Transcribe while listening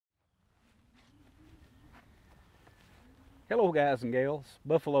Hello guys and gals,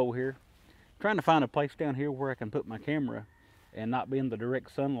 Buffalo here. Trying to find a place down here where I can put my camera and not be in the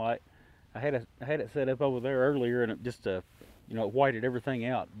direct sunlight. I had it set up over there earlier and it just it whited everything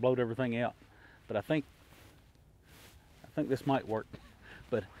out, blowed everything out. But I think this might work.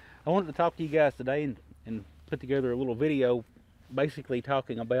 But I wanted to talk to you guys today and put together a little video basically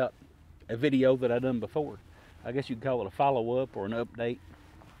talking about a video that I done before. I guess you could call it a follow-up or an update.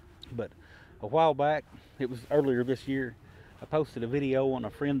 But a while back, it was earlier this year, I posted a video on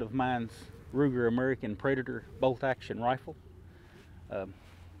a friend of mine's Ruger American Predator bolt-action rifle. Kind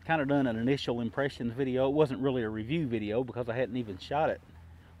of done an initial impressions video. It wasn't really a review video because I hadn't even shot it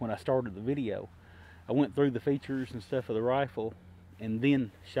when I started the video. I went through the features and stuff of the rifle and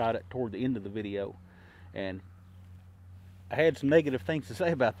then shot it toward the end of the video. And I had some negative things to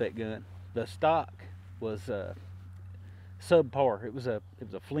say about that gun. The stock was subpar. It was a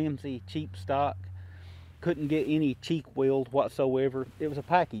flimsy, cheap stock. Couldn't get any cheek weld whatsoever. It was a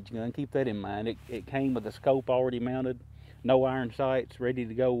package gun, keep that in mind. It came with a scope already mounted, no iron sights, ready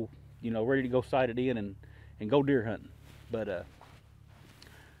to go, ready to go sight it in and go deer hunting. But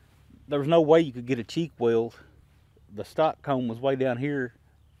there was no way you could get a cheek weld. The stock cone was way down here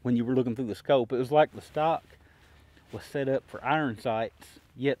when you were looking through the scope. It was like the stock was set up for iron sights,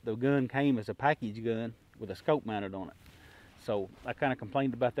 yet the gun came as a package gun with a scope mounted on it. So I kind of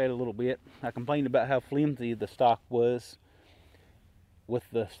complained about that a little bit. I complained about how flimsy the stock was. With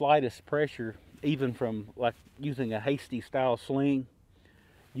the slightest pressure, even from like using a hasty style sling,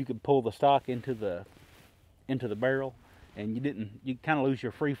 you could pull the stock into the barrel, and you kind of lose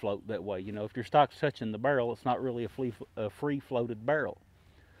your free float that way. If your stock's touching the barrel, it's not really a free floated barrel.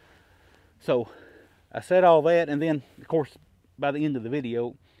 So I said all that, and then of course by the end of the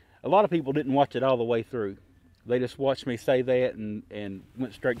video, a lot of people didn't watch it all the way through. They just watched me say that and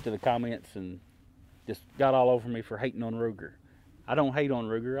went straight to the comments and just got all over me for hating on Ruger. I don't hate on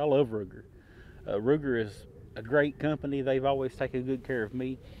Ruger. I love Ruger. Ruger is a great company. They've always taken good care of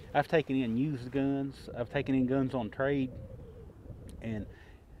me. I've taken in used guns. I've taken in guns on trade and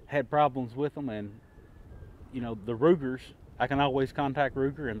had problems with them. And, the Rugers, I can always contact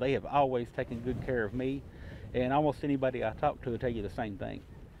Ruger, and they have always taken good care of me. And almost anybody I talk to will tell you the same thing.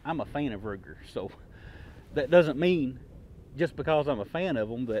 I'm a fan of Ruger, so that doesn't mean just because I'm a fan of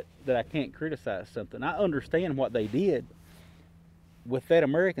them that I can't criticize something. I understand what they did. With that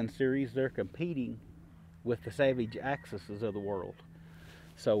American series, they're competing with the Savage Axis of the world.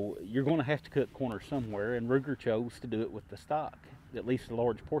 So you're going to have to cut corners somewhere, and Ruger chose to do it with the stock, at least a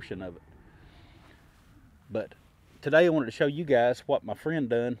large portion of it. But today I wanted to show you guys what my friend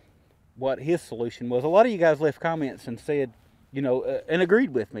done, what his solution was. A lot of you guys left comments and said, and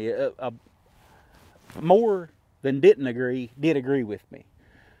agreed with me. More than did agree with me.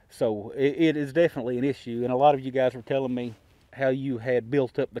 So it is definitely an issue, and a lot of you guys were telling me how you had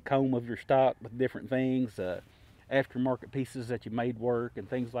built up the comb of your stock with different things, aftermarket pieces that you made work and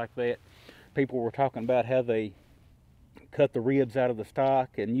things like that. People were talking about how they cut the ribs out of the stock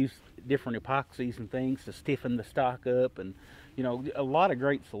and use different epoxies and things to stiffen the stock up, and a lot of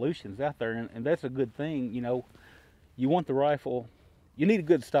great solutions out there, and that's a good thing. You want the rifle, you need a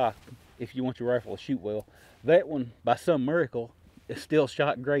good stock if you want your rifle to shoot well. That one, by some miracle, is still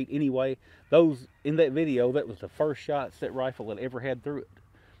shot great anyway. Those in that video, that was the first shots that rifle had ever had through it.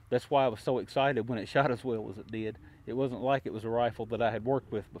 That's why I was so excited when it shot as well as it did. It wasn't like it was a rifle that I had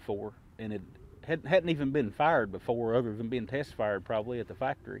worked with before, and it hadn't even been fired before, other than being test fired probably at the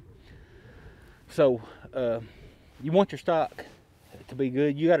factory. So you want your stock to be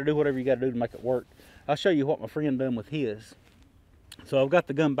good. You got to do whatever you got to do to make it work. I'll show you what my friend done with his. So I've got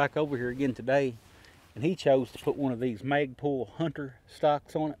the gun back over here again today, and he chose to put one of these Magpul Hunter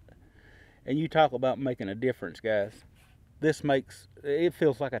stocks on it. And you talk about making a difference, guys. It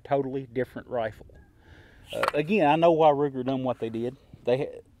feels like a totally different rifle. Again, I know why Ruger done what they did.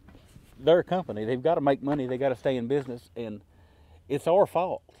 They're a company. They've got to make money. They got to stay in business, and it's our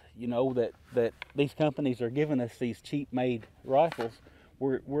fault, that these companies are giving us these cheap-made rifles.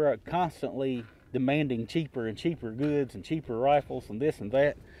 We're constantly demanding cheaper and cheaper goods and cheaper rifles and this and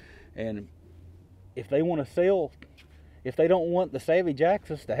that. And if they want to sell, if they don't want the Savage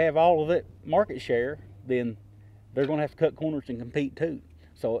Axis to have all of that market share, then they're going to have to cut corners and compete too.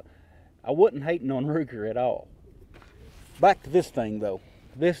 So I wasn't hating on Ruger at all. Back to this thing though.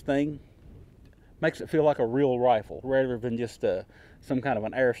 This thing makes it feel like a real rifle rather than just some kind of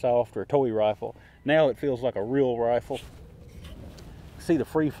an airsoft or a toy rifle. Now it feels like a real rifle. See the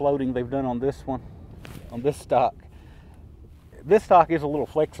free floating they've done on this one, on this stock. This stock is a little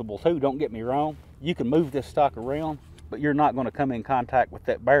flexible too, don't get me wrong. You can move this stock around, but you're not going to come in contact with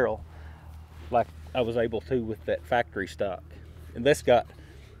that barrel like I was able to with that factory stock. And that's got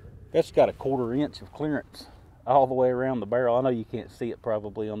a 1/4 inch of clearance all the way around the barrel. I know you can't see it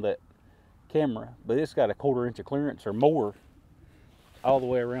probably on that camera, but it's got a 1/4 inch of clearance or more all the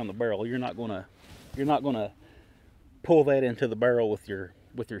way around the barrel. You're not gonna pull that into the barrel with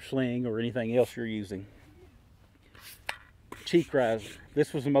your sling or anything else you're using. Cheek riser.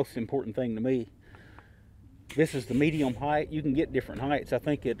 This was the most important thing to me. This is the medium height. You can get different heights. I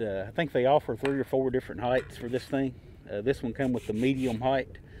think they offer 3 or 4 different heights for this thing. This one come with the medium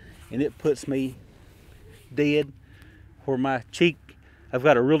height, and it puts me dead where my cheek. I've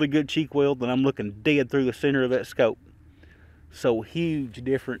got a really good cheek weld, and I'm looking dead through the center of that scope. So huge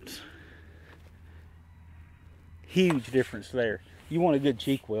difference. Huge difference there. You want a good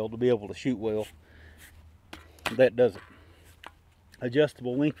cheek weld to be able to shoot well. That does it.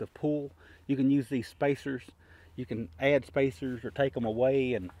 Adjustable length of pull. You can use these spacers. You can add spacers or take them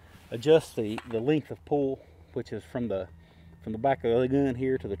away and adjust the length of pull, which is from the back of the gun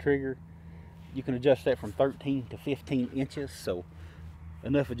here to the trigger. You can adjust that from 13 to 15 inches, so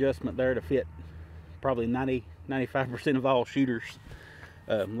enough adjustment there to fit probably 95% of all shooters,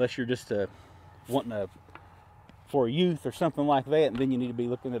 unless you're just wanting for a youth or something like that, and then you need to be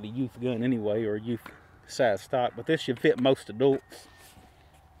looking at a youth gun anyway, or a youth size stock. But this should fit most adults.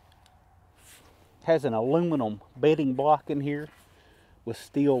 Has an aluminum bedding block in here with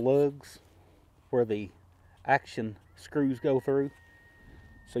steel lugs where the action screws go through,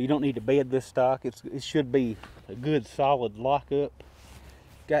 so you don't need to bed this stock. It should be a good solid lockup.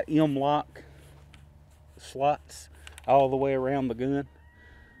 Got M-lock slots all the way around the gun,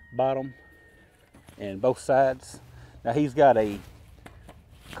 bottom and both sides. Now he's got a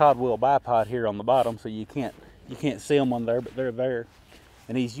codwheel bipod here on the bottom, so you can't see them on there, but they're there.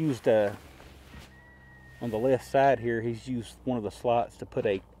 And he's used on the left side here, he's used one of the slots to put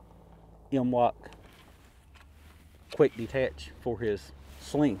a M-lock quick detach for his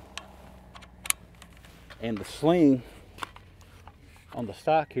sling. And the sling on the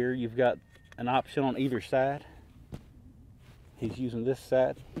stock here, you've got an option on either side. He's using this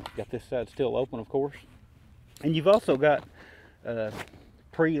side. Got this side still open, of course. And you've also got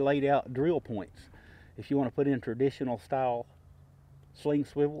pre-laid out drill points. If you want to put in traditional style sling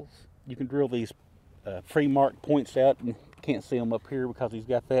swivels, you can drill these pre-marked points out. And can't see them up here because he's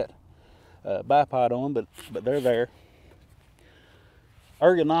got that bipod on, but they're there.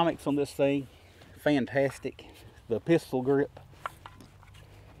 Ergonomics on this thing, fantastic. The pistol grip,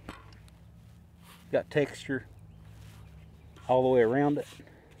 got texture all the way around it.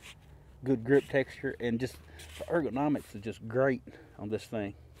 Good grip texture, and just the ergonomics is just great on this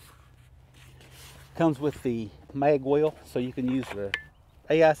thing. Comes with the mag well, so you can use the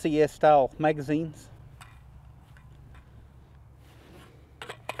AICS style magazines.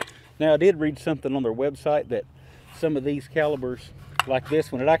 Now I did read something on their website that some of these calibers, like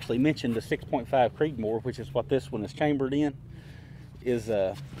this one, it actually mentioned the 6.5 Creedmoor, which is what this one is chambered in, is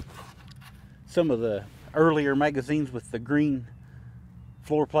some of the earlier magazines with the green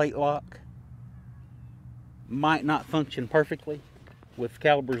floor plate lock might not function perfectly with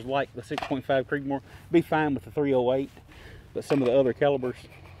calibers like the 6.5 Creedmoor. Be fine with the 308, but some of the other calibers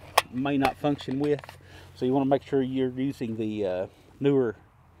may not function with. So you want to make sure you're using the newer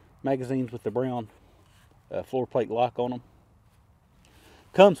magazines with the brown floor plate lock on them.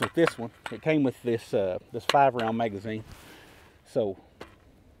 Comes with this one. It came with this 5-round magazine. So,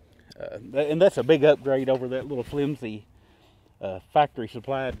 and that's a big upgrade over that little flimsy factory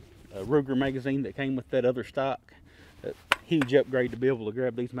supplied Ruger magazine that came with that other stock. Huge upgrade to be able to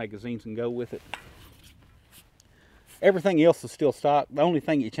grab these magazines and go with it. Everything else is still stock. The only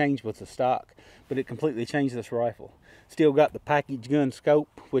thing it changed was the stock, but it completely changed this rifle. Still got the package gun scope,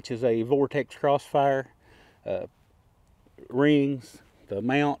 which is a Vortex Crossfire, rings, the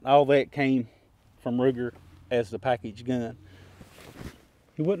mount, all that came from Ruger as the package gun.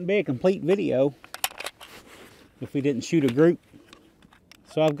 It wouldn't be a complete video if we didn't shoot a group.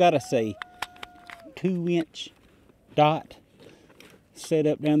 So I've got us a 2-inch dot set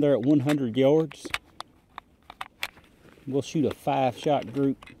up down there at 100 yards. We'll shoot a 5-shot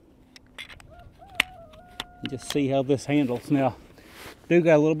group and just see how this handles. Now, do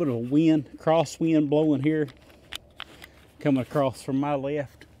got a little bit of a wind, crosswind blowing here, coming across from my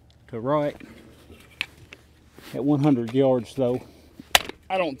left to right. At 100 yards though,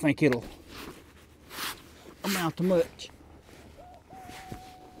 I don't think it'll amount to much.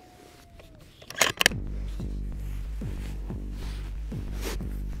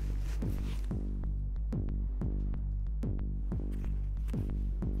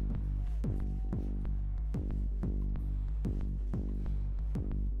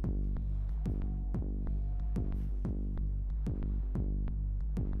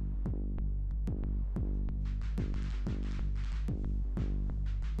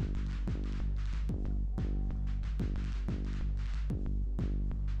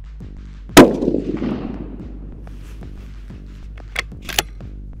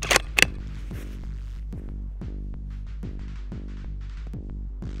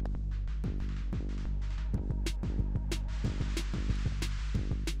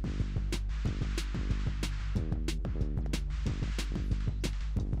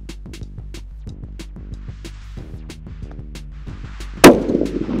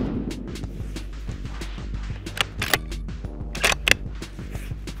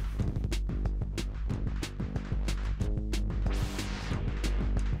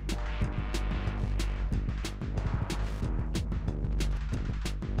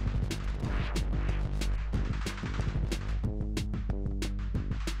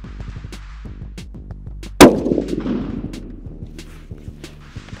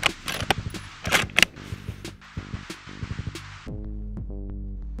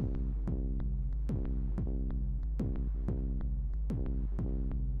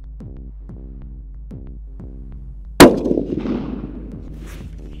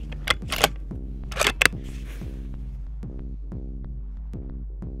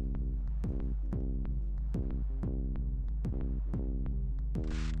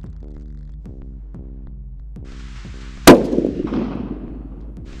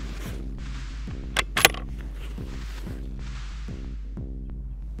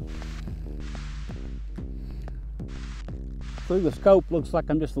 through the scope, looks like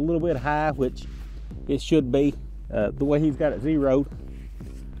I'm just a little bit high, which it should be, the way he's got it zeroed.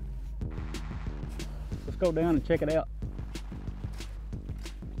 Let's go down and check it out.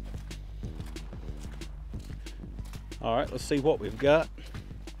 All right, let's see what we've got.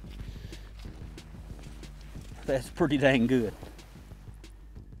 That's pretty dang good.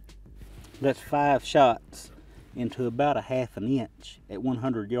 That's 5 shots into about a ½ an inch at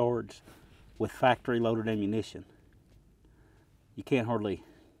 100 yards with factory loaded ammunition. You can't hardly,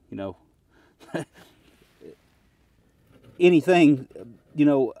 you know, anything, you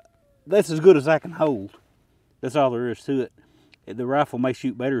know, that's as good as I can hold. That's all there is to it. The rifle may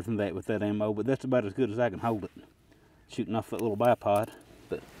shoot better than that with that ammo, but that's about as good as I can hold it. Shooting off that little bipod.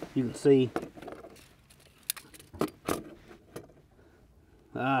 But you can see,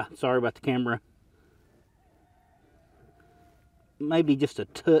 sorry about the camera. Maybe just a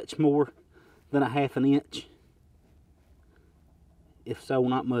touch more than a ½ an inch. If so,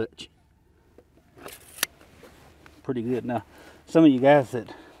 not much. Pretty good. Now, some of you guys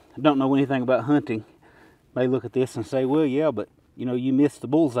that don't know anything about hunting may look at this and say, well, yeah, but, you know, you missed the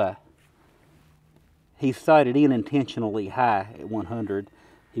bullseye. He's sighted in intentionally high at 100.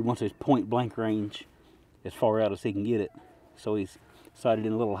 He wants his point blank range as far out as he can get it. So he's sighted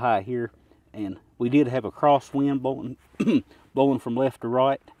in a little high here. And we did have a crosswind blowing, blowing from left to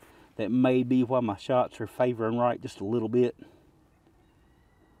right. That may be why my shots are favoring right just a little bit.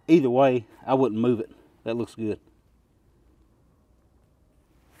 Either way, I wouldn't move it. That looks good.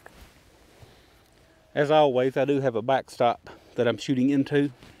 As always, I do have a backstop that I'm shooting into.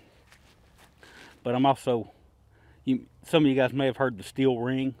 But I'm also, some of you guys may have heard the steel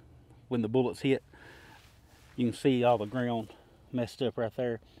ring when the bullets hit. You can see all the ground messed up right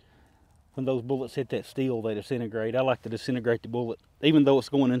there. When those bullets hit that steel, they disintegrate. I like to disintegrate the bullet. Even though it's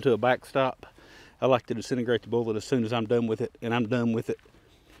going into a backstop, I like to disintegrate the bullet as soon as I'm done with it. And I'm done with it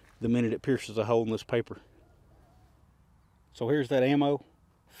the minute it pierces a hole in this paper. So here's that ammo.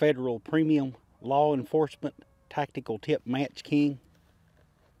 Federal Premium Law Enforcement Tactical Tip Match King.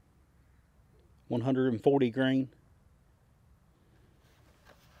 140 grain.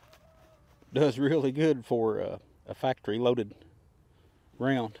 Does really good for a factory loaded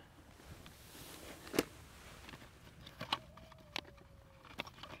round.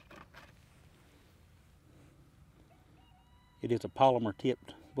 It is a polymer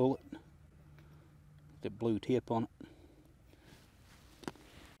tipped bullet. The blue tip on it.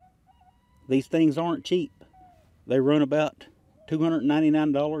 These things aren't cheap. They run about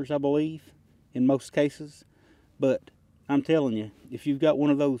 $299, I believe, in most cases. But I'm telling you, if you've got one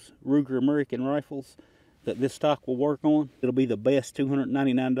of those Ruger American rifles that this stock will work on, it'll be the best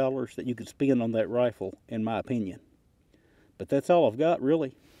 $299 that you could spend on that rifle, in my opinion. But that's all I've got,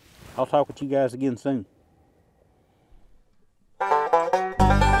 really. I'll talk with you guys again soon.